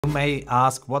You may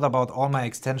ask, what about all my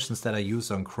extensions that I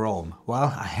use on Chrome? Well,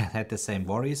 I had the same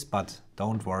worries, but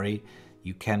don't worry.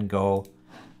 You can go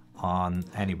on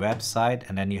any website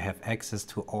and then you have access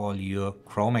to all your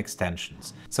Chrome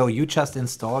extensions. So you just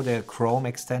install the Chrome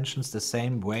extensions the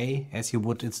same way as you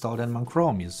would install them on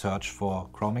Chrome. You search for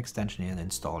Chrome extension and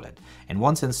install it. And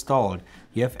once installed,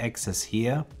 you have access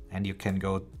here, and you can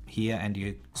go here and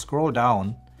you scroll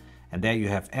down, and there you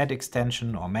have add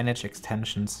extension or manage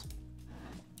extensions.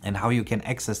 And how you can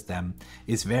access them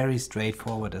is very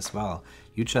straightforward as well.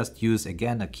 You just use,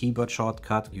 again, a keyboard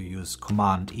shortcut. You use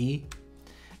Command E,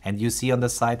 and you see on the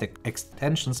side the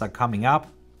extensions are coming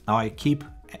up. Now I keep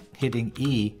hitting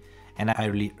E, and I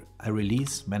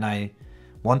release when I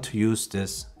want to use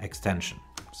this extension.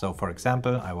 So for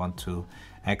example, I want to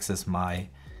access my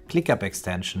ClickUp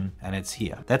extension, and it's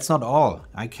here. That's not all.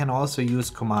 I can also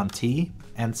use Command T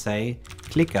and say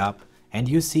ClickUp, and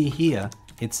you see here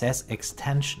it says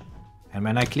extension. And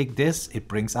when I click this, it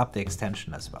brings up the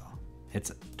extension as well.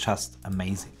 It's just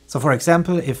amazing. So for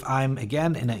example, if I'm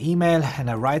again in an email and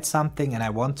I write something and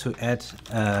I want to add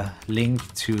a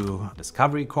link to a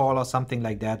discovery call or something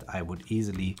like that, I would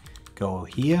easily go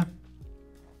here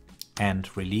and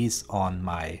release on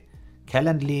my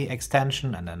Calendly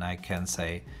extension, and then I can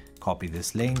say copy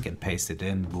this link and paste it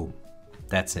in, boom.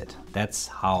 That's it. That's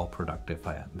how productive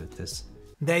I am with this.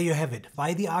 There you have it,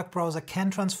 why the Arc browser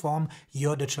can transform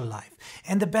your digital life.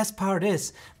 And the best part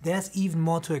is, there's even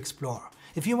more to explore.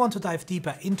 If you want to dive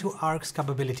deeper into Arc's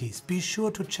capabilities, be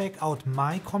sure to check out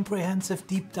my comprehensive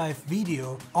deep dive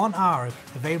video on Arc,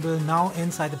 available now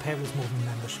inside the Paperless Movement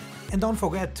membership. And don't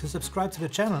forget to subscribe to the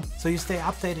channel so you stay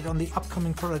updated on the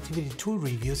upcoming productivity tool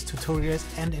reviews, tutorials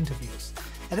and interviews.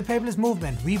 At the Paperless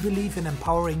Movement, we believe in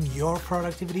empowering your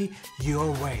productivity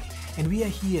your way. And we are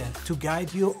here to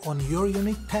guide you on your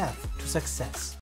unique path to success.